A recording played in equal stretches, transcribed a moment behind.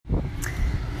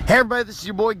Hey everybody, this is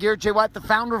your boy Garrett J. White, the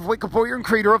founder of Wake Up Warrior and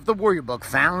creator of the Warrior Book,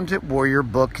 found at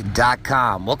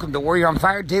warriorbook.com. Welcome to Warrior on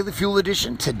Fire Daily Fuel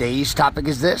Edition. Today's topic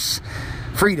is this: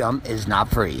 freedom is not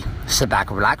free. Sit back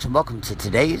and relax and welcome to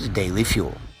today's Daily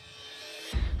Fuel.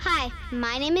 Hi,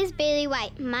 my name is Bailey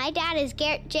White. My dad is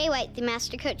Garrett J. White, the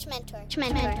Master Coach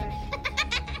Mentor.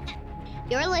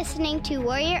 You're listening to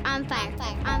Warrior on Fire.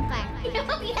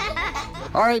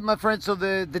 All right, my friends, so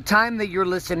the time that you're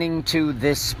listening to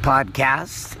this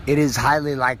podcast, it is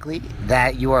highly likely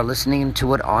that you are listening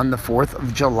to it on the 4th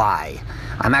of July.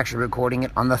 I'm actually recording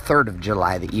it on the 3rd of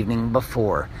July, the evening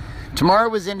before.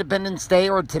 Tomorrow is Independence Day,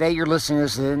 or today you're listening to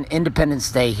this on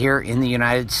Independence Day here in the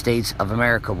United States of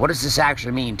America. What does this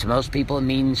actually mean? To most people, it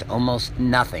means almost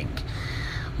nothing.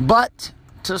 But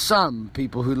to some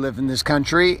people who live in this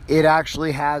country, it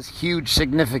actually has huge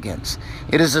significance.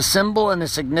 It is a symbol and a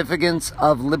significance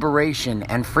of liberation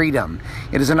and freedom.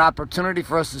 It is an opportunity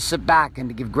for us to sit back and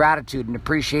to give gratitude and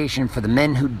appreciation for the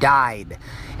men who died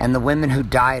and the women who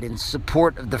died in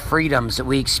support of the freedoms that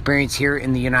we experience here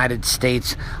in the United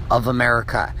States of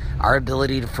America. Our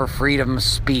ability for freedom of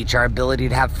speech, our ability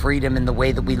to have freedom in the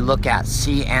way that we look at,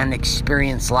 see, and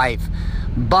experience life.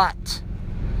 But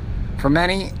for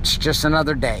many, it's just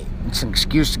another day. It's an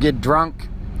excuse to get drunk.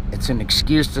 It's an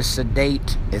excuse to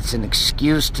sedate. It's an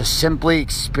excuse to simply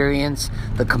experience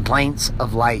the complaints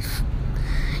of life.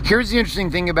 Here's the interesting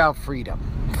thing about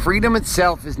freedom. Freedom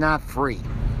itself is not free.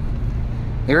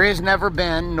 There has never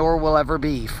been, nor will ever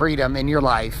be, freedom in your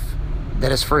life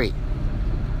that is free.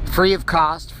 Free of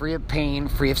cost, free of pain,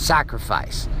 free of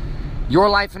sacrifice. Your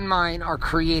life and mine are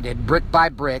created brick by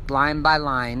brick, line by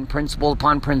line, principle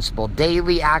upon principle,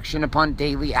 daily action upon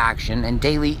daily action, and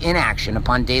daily inaction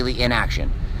upon daily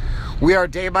inaction. We are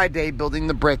day by day building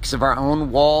the bricks of our own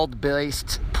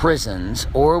walled-based prisons,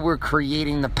 or we're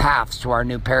creating the paths to our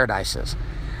new paradises.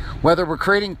 Whether we're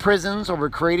creating prisons or we're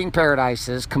creating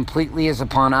paradises, completely is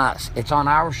upon us. It's on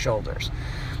our shoulders.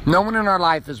 No one in our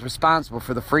life is responsible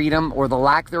for the freedom or the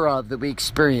lack thereof that we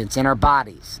experience in our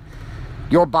bodies.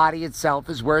 Your body itself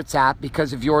is where it's at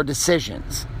because of your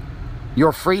decisions.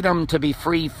 Your freedom to be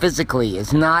free physically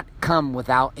is not come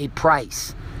without a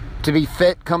price. To be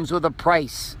fit comes with a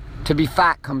price. To be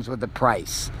fat comes with a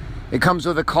price. It comes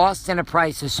with a cost and a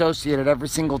price associated every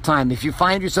single time. If you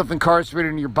find yourself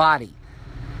incarcerated in your body,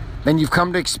 then you've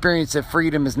come to experience that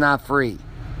freedom is not free.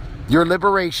 Your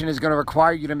liberation is going to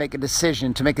require you to make a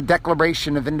decision, to make a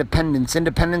declaration of independence.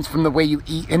 Independence from the way you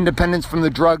eat, independence from the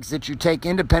drugs that you take,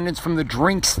 independence from the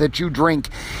drinks that you drink,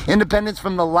 independence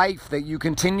from the life that you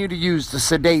continue to use to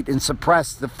sedate and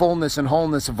suppress the fullness and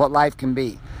wholeness of what life can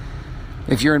be.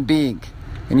 If you're in being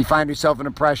and you find yourself in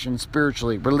oppression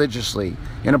spiritually, religiously,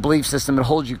 in a belief system that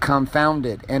holds you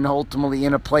confounded and ultimately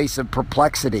in a place of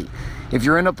perplexity, if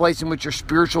you're in a place in which your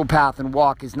spiritual path and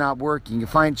walk is not working, you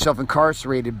find yourself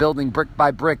incarcerated, building brick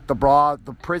by brick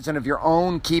the prison of your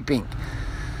own keeping,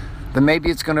 then maybe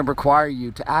it's going to require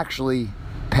you to actually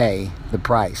pay the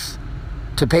price.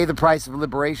 To pay the price of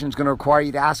liberation is going to require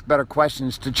you to ask better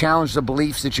questions, to challenge the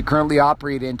beliefs that you currently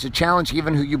operate in, to challenge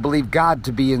even who you believe God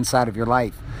to be inside of your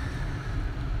life.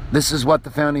 This is what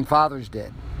the Founding Fathers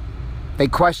did. They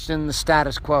questioned the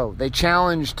status quo. They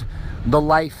challenged the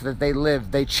life that they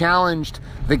lived. They challenged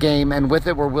the game, and with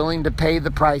it were willing to pay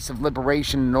the price of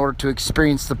liberation in order to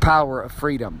experience the power of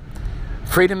freedom.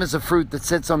 Freedom is a fruit that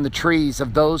sits on the trees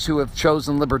of those who have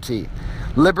chosen liberty.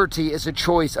 Liberty is a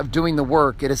choice of doing the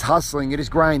work. It is hustling. It is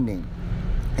grinding.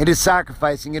 It is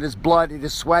sacrificing. It is blood. It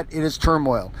is sweat. It is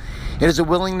turmoil. It is a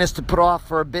willingness to put off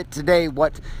for a bit today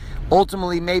what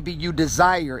ultimately maybe you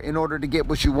desire in order to get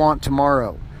what you want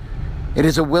tomorrow. It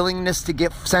is a willingness to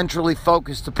get centrally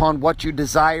focused upon what you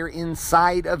desire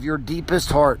inside of your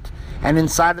deepest heart, and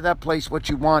inside of that place what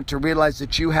you want, to realize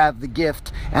that you have the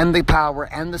gift and the power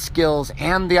and the skills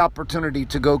and the opportunity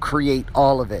to go create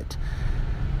all of it.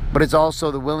 But it's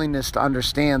also the willingness to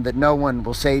understand that no one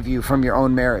will save you from your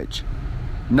own marriage.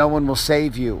 No one will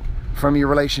save you from your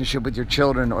relationship with your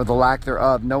children or the lack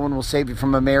thereof. No one will save you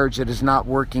from a marriage that is not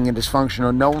working and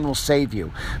dysfunctional. No one will save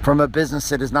you from a business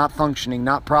that is not functioning,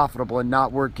 not profitable, and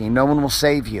not working. No one will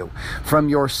save you from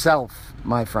yourself,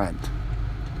 my friend.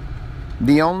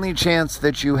 The only chance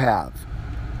that you have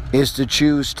is to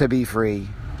choose to be free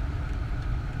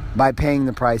by paying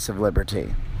the price of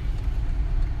liberty.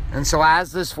 And so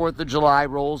as this 4th of July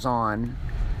rolls on,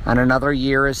 and another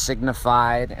year is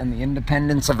signified, and the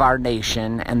independence of our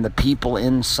nation and the people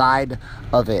inside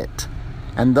of it,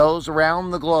 and those around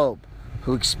the globe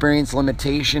who experience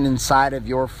limitation inside of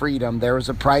your freedom, there is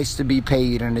a price to be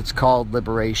paid, and it's called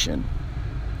liberation.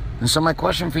 And so my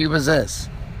question for you is this: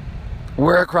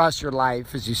 Where across your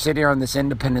life, as you sit here on this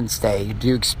Independence Day, do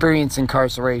you experience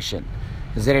incarceration?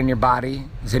 Is it in your body?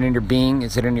 Is it in your being?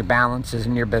 Is it in your balance? Is it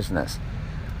in your business?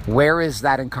 Where is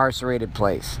that incarcerated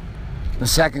place? The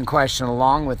second question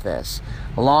along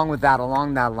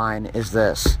that line is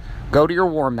this. Go to your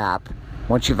war map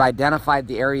once you've identified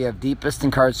the area of deepest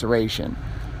incarceration,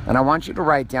 and I want you to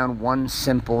write down one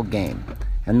simple game,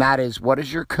 and that is, what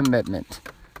is your commitment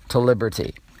to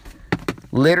liberty?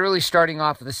 Literally starting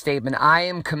off with a statement, I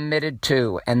am committed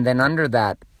to, and then under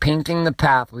that, painting the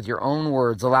path with your own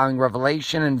words, allowing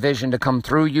revelation and vision to come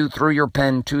through you, through your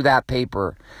pen, to that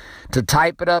paper, to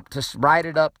type it up, to write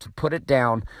it up, to put it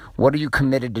down. What are you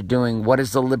committed to doing? What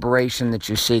is the liberation that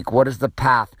you seek? What is the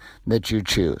path that you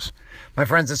choose? My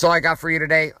friends, that's all I got for you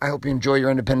today. I hope you enjoy your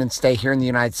Independence Day here in the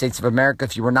United States of America.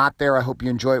 If you were not there, I hope you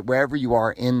enjoy it wherever you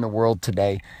are in the world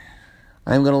today.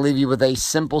 I'm going to leave you with a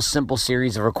simple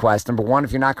series of requests. Number one,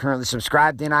 if you're not currently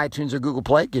subscribed in iTunes or Google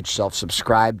Play, get yourself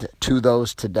subscribed to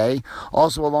those today.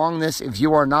 Also along this, if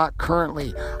you are not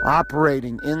currently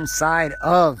operating inside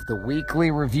of the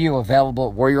weekly review available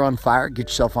at Warrior on Fire, get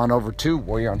yourself on over to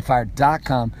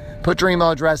warrioronfire.com, put your email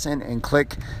address in, and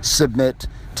click submit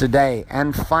today.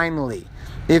 And finally,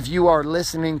 if you are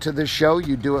listening to the show,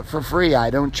 you do it for free. I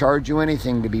don't charge you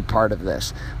anything to be part of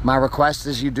this. My request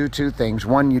is you do two things.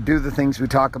 One, you do the things we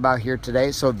talk about here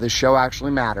today so the show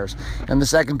actually matters. And the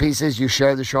second piece is you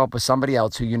share the show up with somebody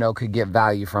else who you know could get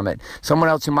value from it. Someone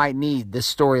else who might need this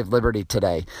story of liberty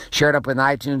today. Share it up with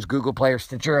iTunes, Google Play, or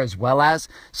Stitcher, as well as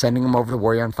sending them over to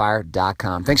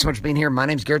warrioronfire.com. Thanks so much for being here. My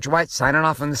name's Garrett J. White, signing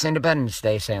off on this Independence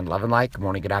Day, saying love and light. Good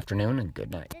morning, good afternoon, and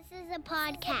good night. This is a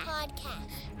podcast.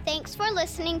 Thanks for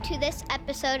listening to this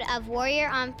episode of Warrior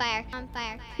on Fire.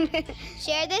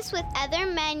 Share this with other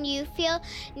men you feel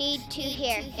need to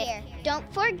hear. Don't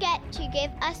forget to give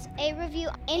us a review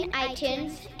in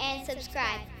iTunes and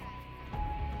subscribe.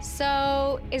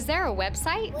 So, is there a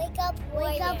website? Wake up,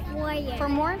 Warrior. For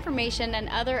more information and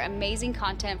other amazing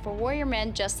content for warrior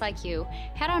men just like you,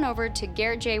 head on over to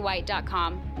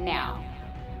GarrettJWhite.com now.